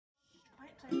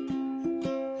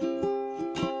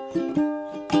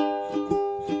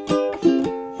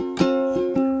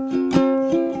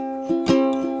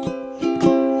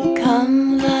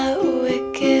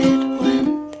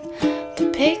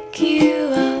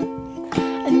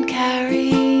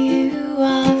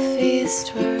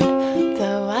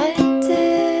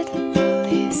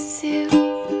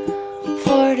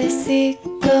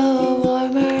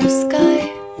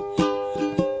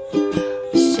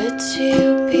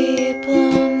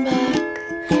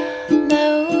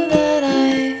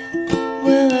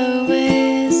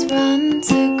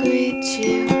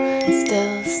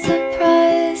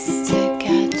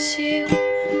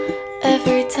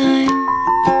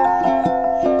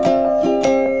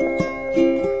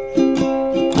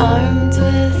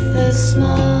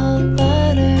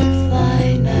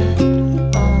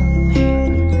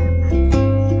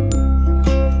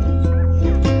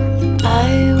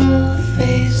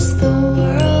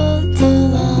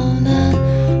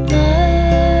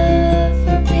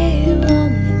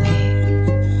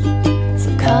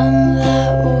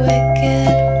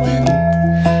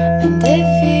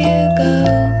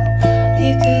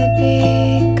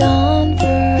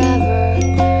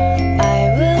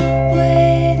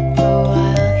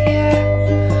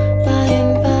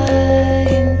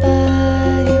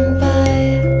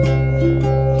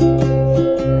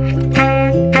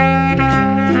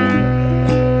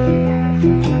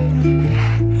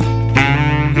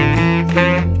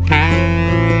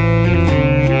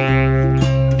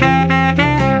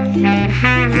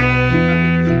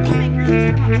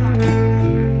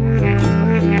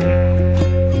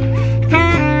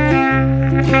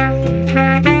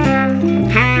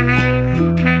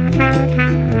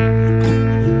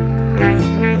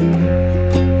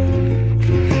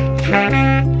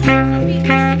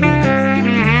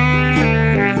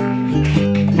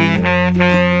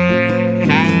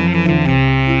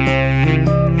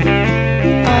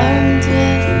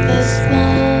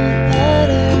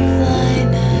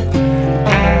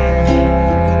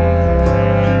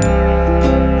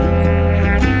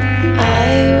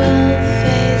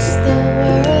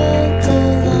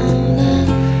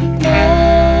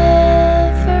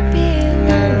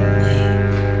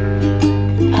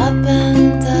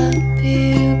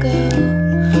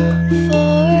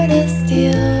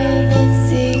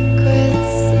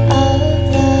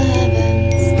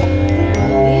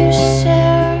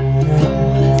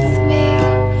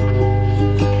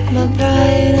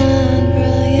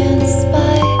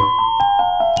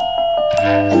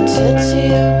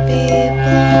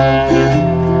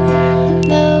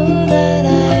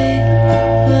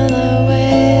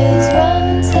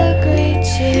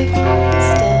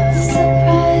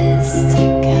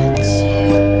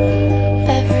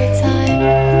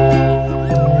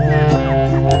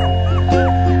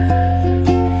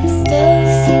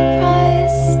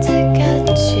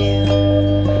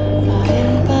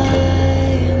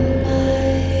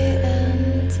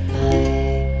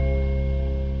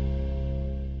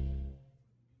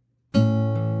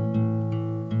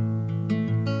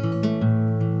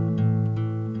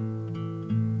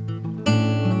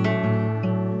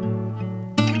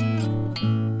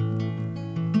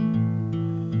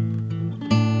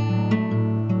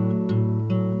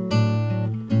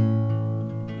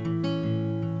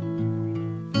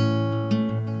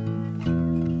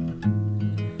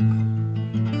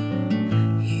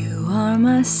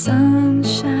My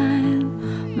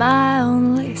sunshine, my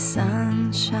only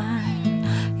sunshine.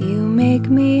 You make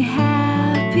me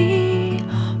happy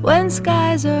when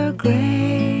skies are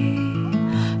gray.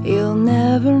 You'll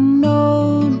never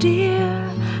know, dear,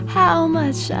 how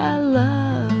much I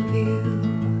love you.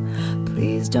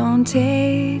 Please don't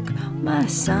take my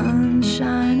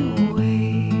sunshine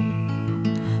away.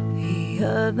 The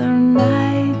other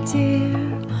night, dear,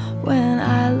 when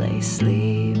I lay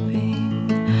sleeping,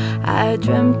 I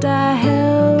dreamt I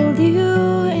held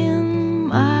you in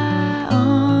my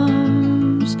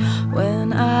arms.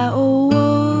 When I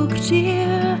awoke,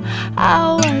 dear,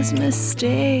 I was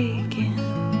mistaken.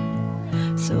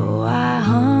 So I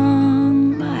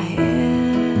hung my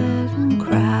head and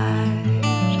cried.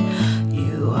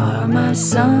 You are my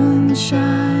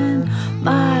sunshine,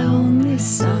 my only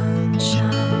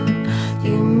sunshine.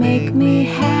 You make me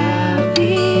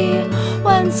happy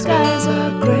when skies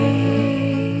are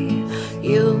gray.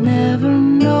 You'll never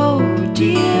know,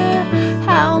 dear,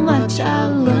 how much I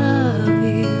love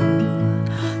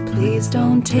you. Please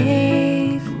don't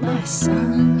take my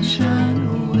sunshine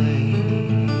away.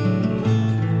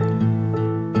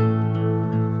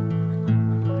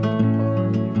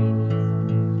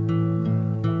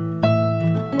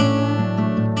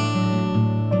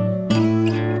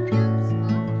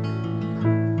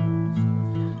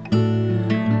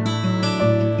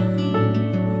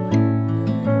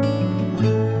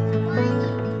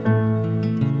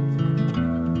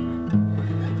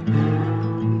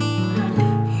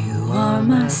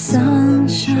 My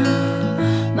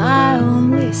sunshine, my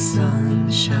only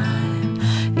sunshine.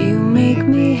 You make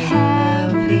me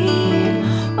happy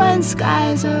when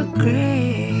skies are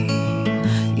gray.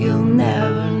 You'll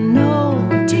never know,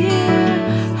 dear,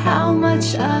 how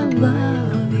much I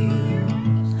love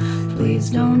you. Please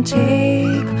don't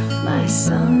take my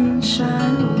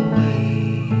sunshine away.